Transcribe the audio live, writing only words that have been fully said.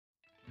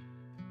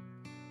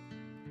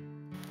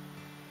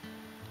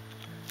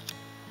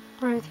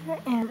right there,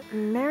 and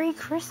Merry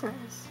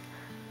Christmas!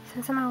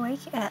 Since I'm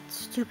awake at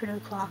stupid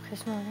o'clock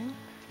this morning,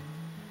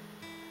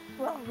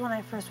 well, when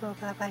I first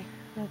woke up, I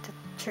looked at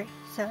the tree,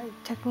 so it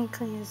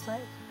technically is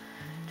like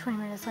 20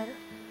 minutes later,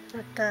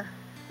 but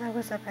I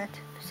was up at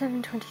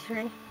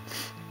 7:23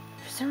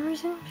 for some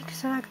reason,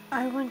 because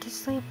I went to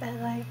sleep at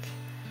like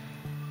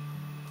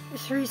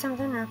 3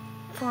 something or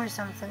 4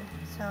 something,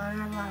 so I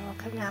don't know why I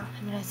woke up now.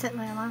 I mean, I set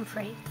my alarm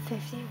for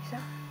 8:50, so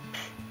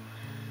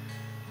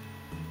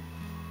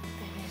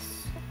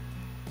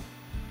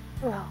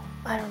well,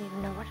 I don't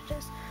even know what it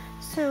is.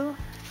 So,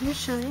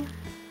 initially,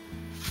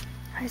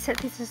 I set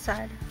these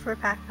aside for a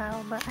pack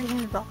battle, but I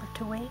didn't bother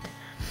to wait.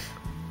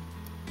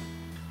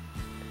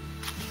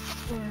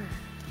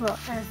 Well,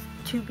 as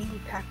to be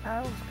pack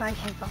battles, but I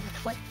can't bother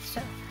to wait,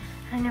 so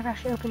I never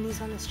actually opened these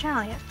on this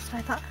channel yet, so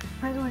I thought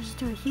I might as well just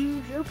do a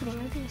huge opening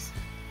of these.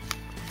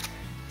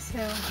 So,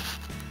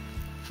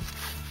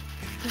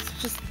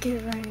 let's just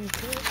get right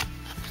into it.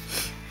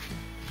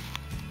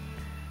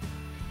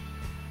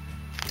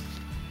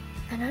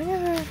 And I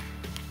never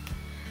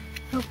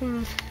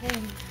opened a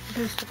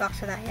booster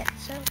box of that yet,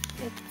 so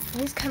it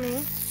is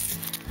coming.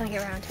 I'll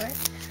get around to it.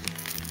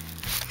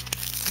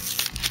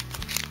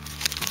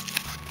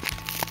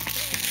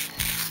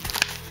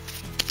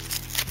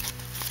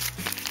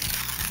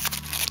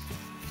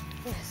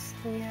 Yes,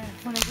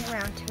 when I get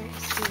around to it,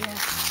 it's the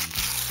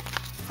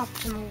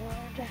Optimal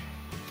World.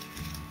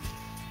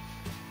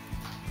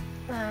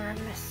 I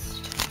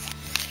missed.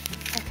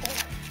 Okay.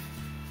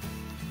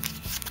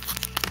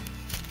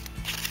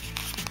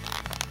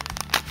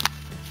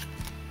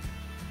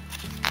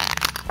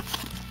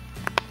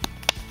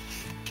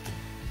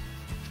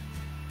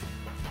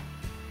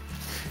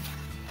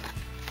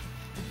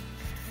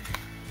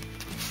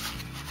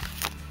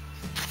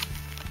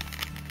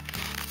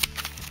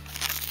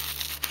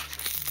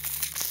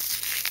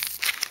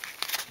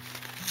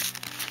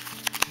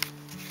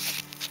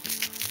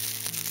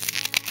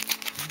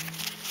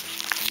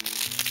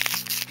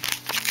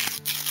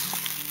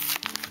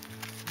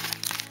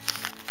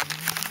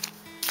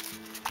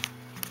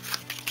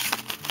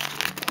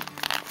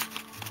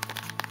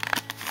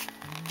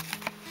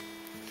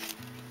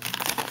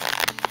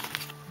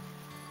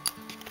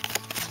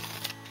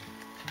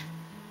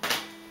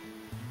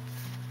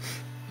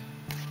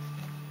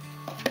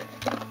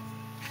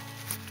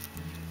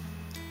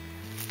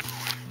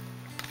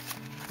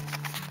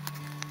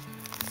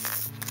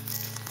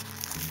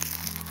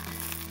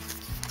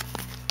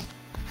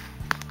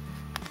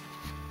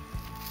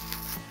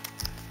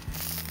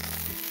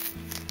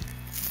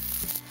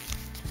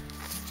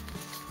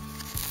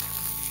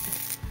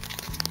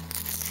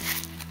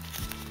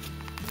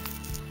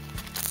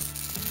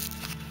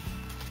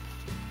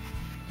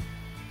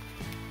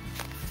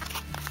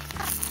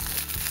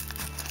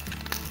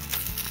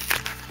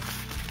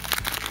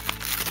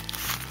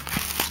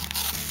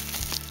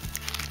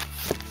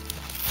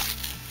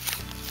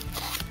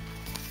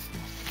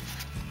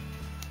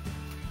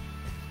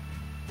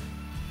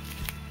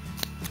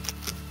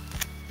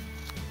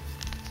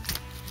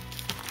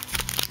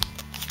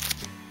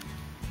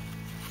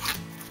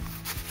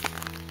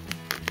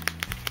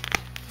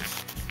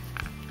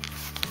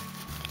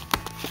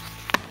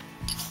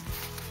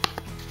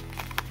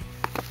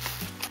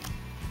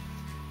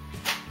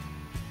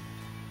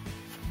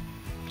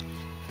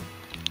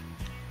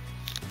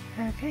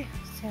 Okay,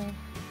 so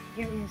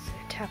here is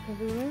Tapu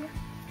Bulu,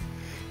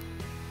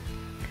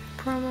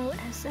 promo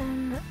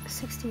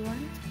SM61,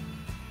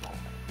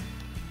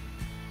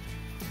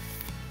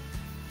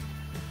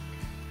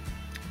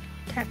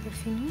 Tapu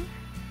Fini,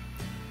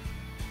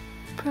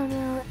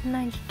 promo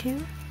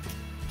 92,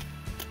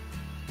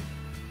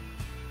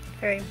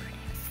 very pretty,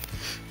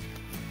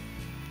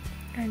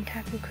 and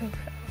Tapu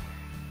Koko,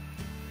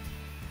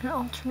 an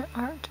alternate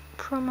art,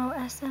 promo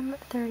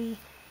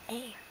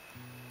SM30A.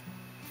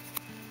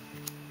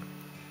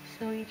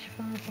 So each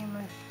phone came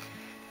with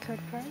code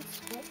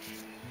cards, which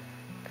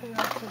put it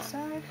off to the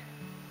side.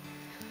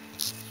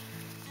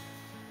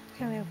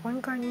 Okay, we have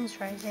 1 Guardians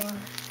Rising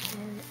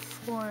and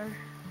 4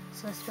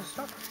 Celestial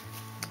Storm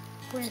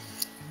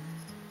with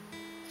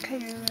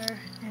Kyogre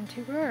and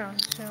 2 Groudon.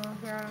 So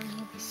Groudon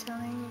will be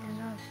selling,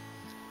 and I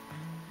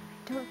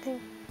don't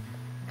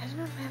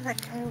know if I have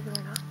that Kyogre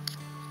or not.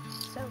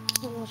 So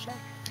we'll check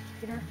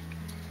later.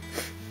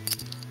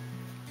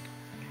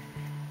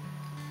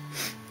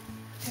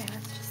 Okay,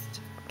 let's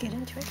just get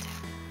into it,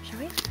 shall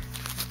we?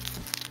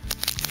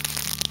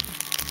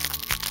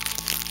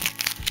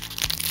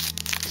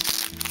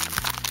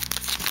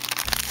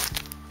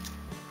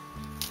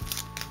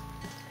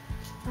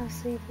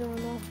 Obviously,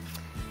 normal.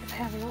 If I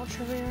have an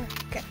ultra rare,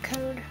 get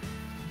code.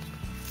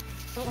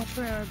 The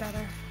ultra rare or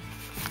better.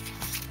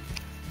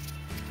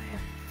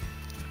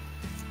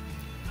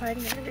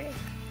 Fighting Energy,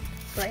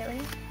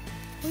 Slightly,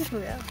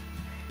 Weebudo,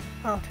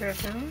 Altar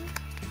of Moon,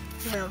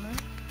 Velma,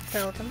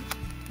 Beldum,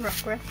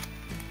 Rockruff,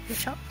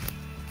 Bishop,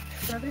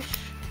 Rubbish,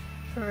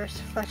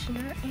 Reverse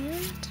Fletchender,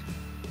 and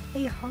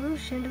a Hollow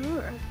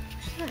Chandelure,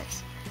 which is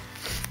nice.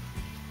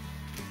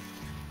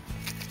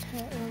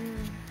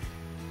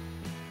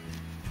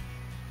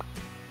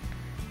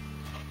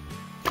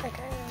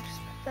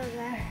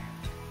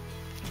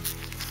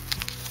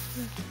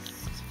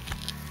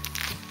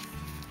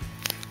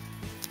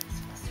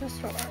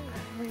 Storm.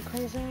 Are you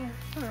crazy?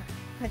 Huh.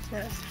 I just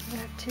noticed we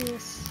have two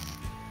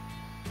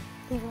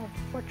evil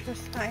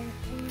fortress eye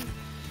thing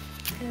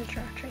and a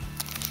tree.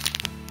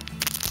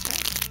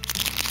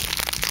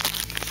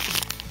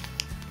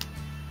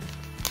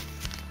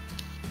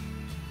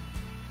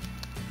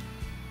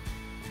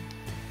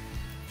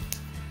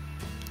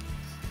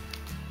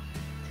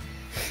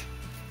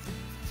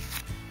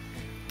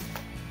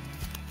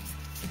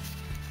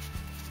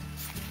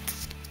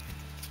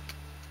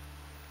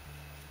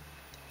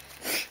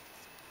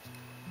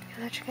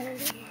 Electric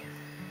energy.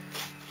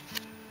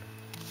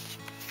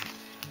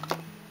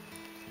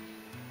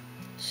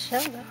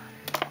 Sheldon.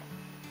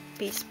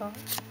 Beast Ball.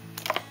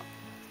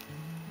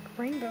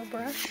 Rainbow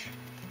Brush.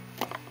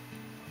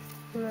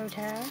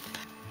 Rotad.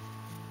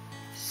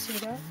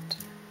 Seedot.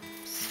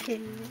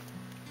 Skitty.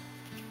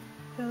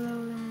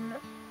 Alolan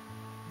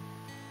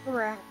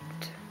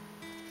Wrapped.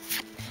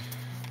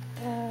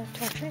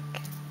 Torchic.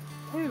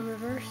 Ooh,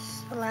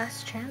 reverse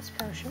Last Chance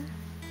Potion.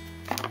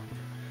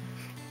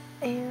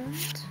 And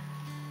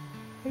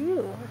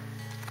ooh,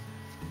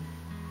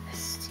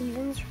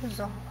 Steven's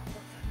Resolve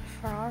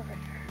for our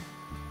Ritter.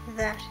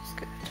 That is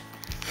good.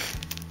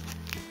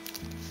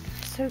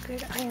 So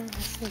good, I am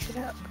gonna sneak it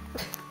up.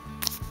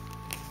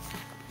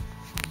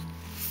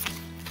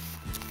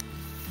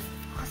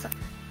 Awesome.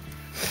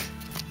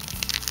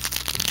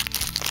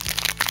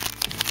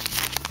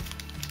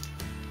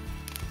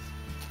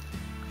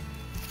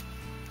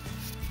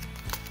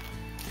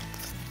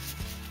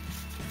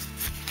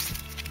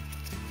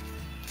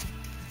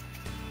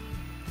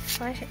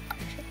 Flashy,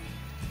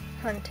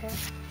 Hunter,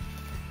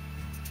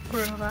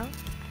 Grova,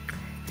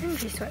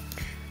 Energy Switch,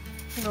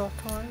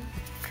 Voltorb,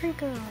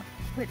 Trico,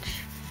 which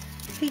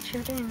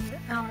featured in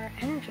our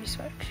Energy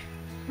Switch.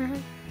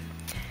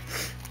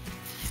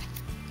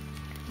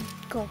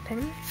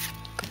 Gulpin,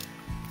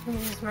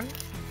 Wheezmer,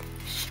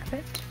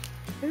 Shuppet,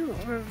 ooh,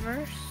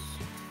 Reverse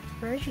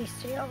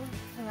Registeel,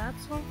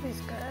 that's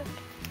always good.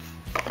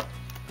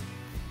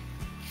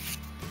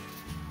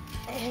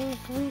 And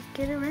we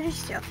get a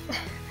Registeel.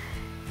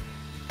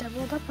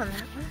 Doubled up on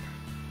that one,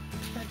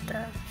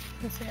 but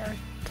since they are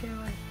two,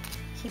 I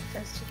keep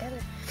those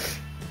together.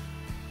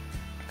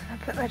 I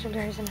put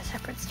legendaries in a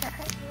separate stack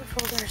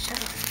folder, so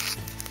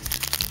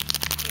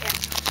yeah.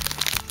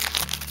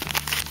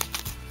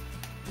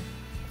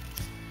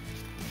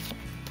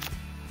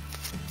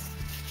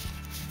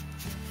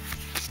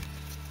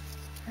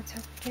 Let's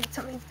hope we get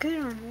something good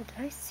on it.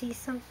 Did I see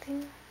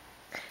something?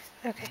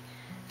 Okay,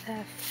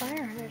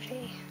 Fire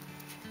Energy,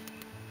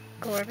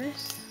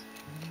 Gorbis.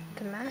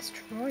 The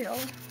Masked Royal,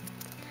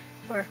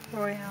 or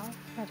Royale,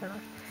 I don't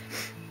know,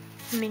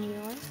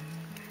 Minion,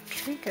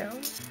 Trico,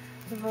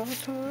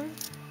 Voltorb,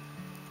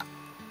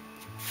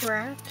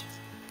 Brat,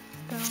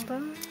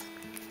 Beldum,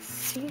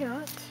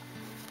 Seedot,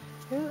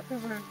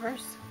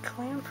 Reverse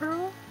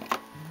Clamperl,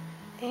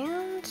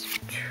 and,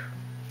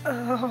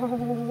 oh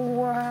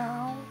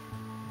wow,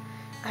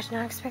 I did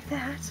not expect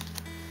that.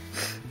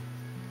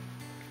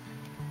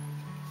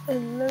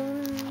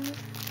 Alolan,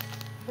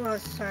 well,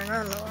 sorry,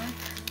 not Alolan.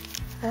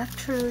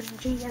 Electro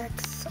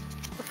GX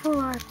Full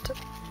Art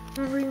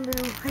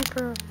Rainbow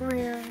Hyper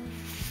Rare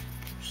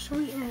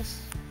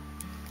Sweetness.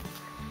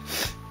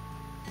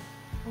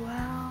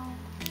 Wow.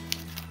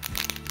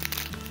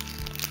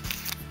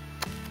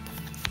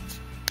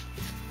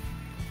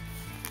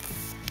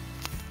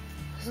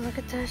 Just look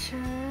at that shit.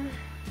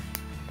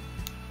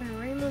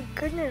 Rainbow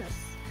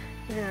goodness.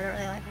 Even though I don't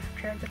really like my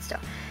trade, but still.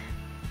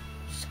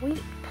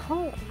 Sweet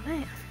pull,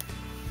 man.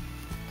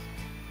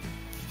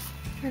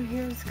 And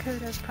here's the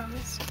code as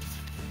promised.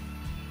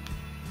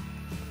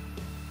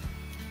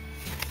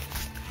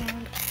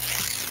 And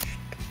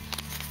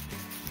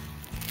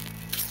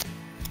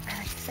I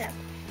like the sound.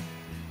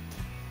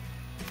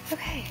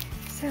 Okay,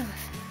 so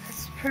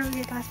that's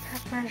probably the last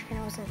pack magic, and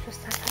it wasn't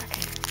just that pack.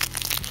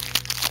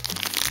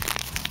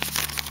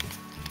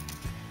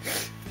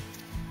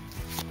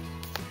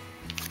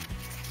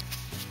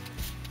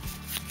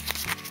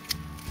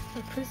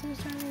 The prisoners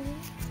are maybe?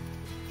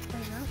 I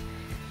don't know.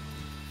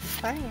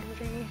 Fire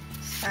Energy,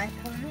 Sky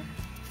Pillar,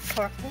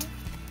 Torkoal,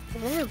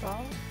 Winter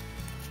Ball,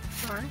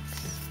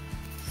 Marks,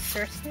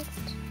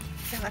 Surfist,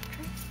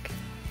 Electric,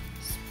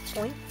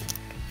 Point,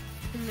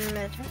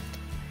 Magic,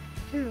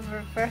 ooh,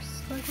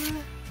 Reverse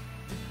Ligma,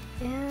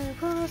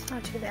 and well, that's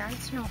not too bad,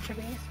 it's an Ultra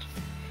Beast.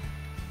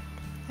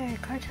 There,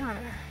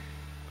 Kartana.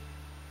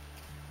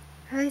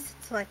 At least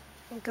it's like,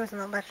 it goes in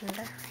the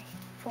legendary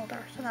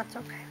folder, so that's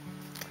okay.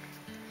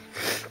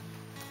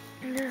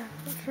 Now,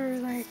 for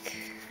like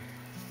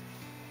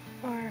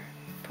our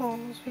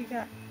polls, we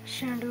got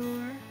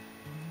Chandor,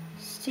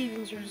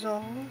 Steven's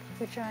Resolve,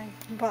 which I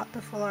bought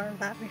the full art of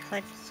that because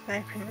I just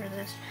couldn't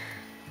resist,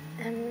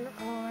 and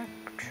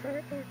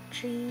Electro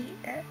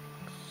GX.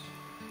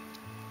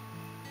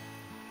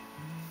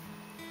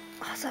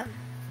 Awesome.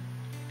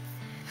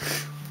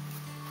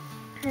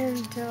 And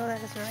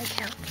that doesn't really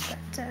count,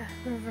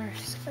 but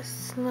Reverse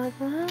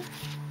Slugma,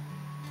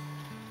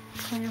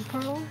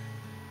 Clamperl,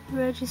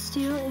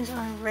 Registeel is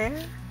on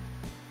rare.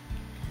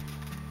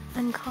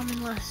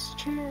 uncommon last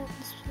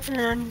chance, and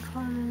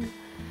uncommon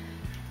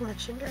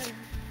legendary.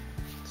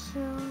 So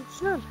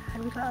it's not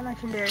bad. We got a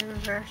legendary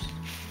reverse,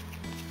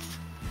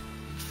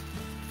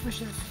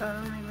 which is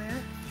only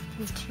rare,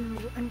 and 2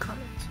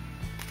 uncommons.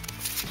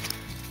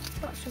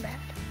 Not so bad.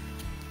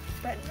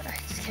 But I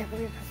just can't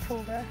believe I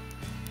pulled a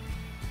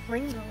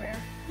rainbow rare.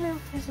 No,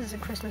 this is a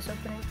Christmas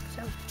opening,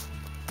 so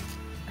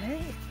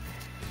hey.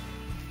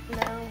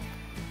 Now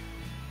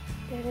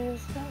it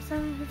is about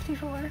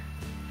 7:54,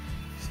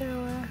 so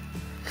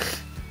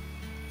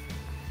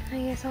I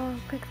guess I'll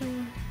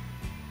quickly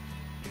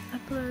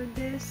upload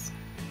this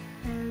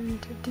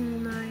and do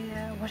my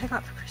what I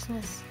got for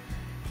Christmas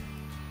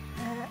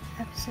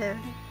episode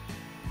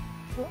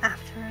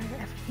after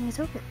everything is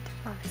opened,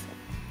 obviously.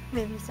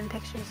 Maybe some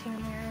pictures here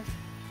and there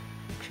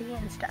of tree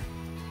and stuff.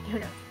 Who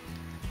knows?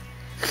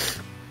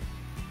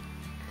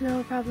 And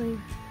I'll probably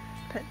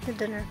put the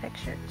dinner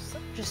pictures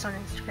just on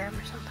Instagram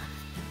or something.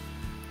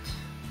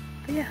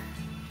 But yeah,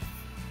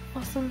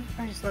 awesome.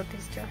 I just love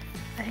these two.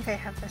 I think I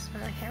have this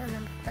one, I can't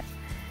remember, but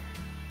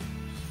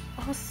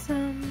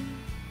awesome.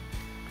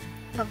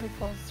 Lovely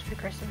pulls for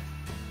Christmas.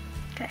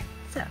 Okay,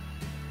 so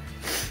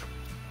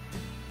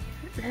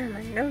man,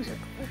 my nose is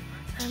cool.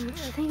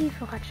 Thank you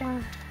for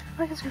watching.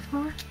 Like and subscribe for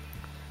more.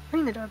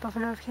 Ring the doorbell for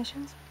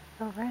notifications.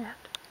 Over and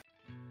out.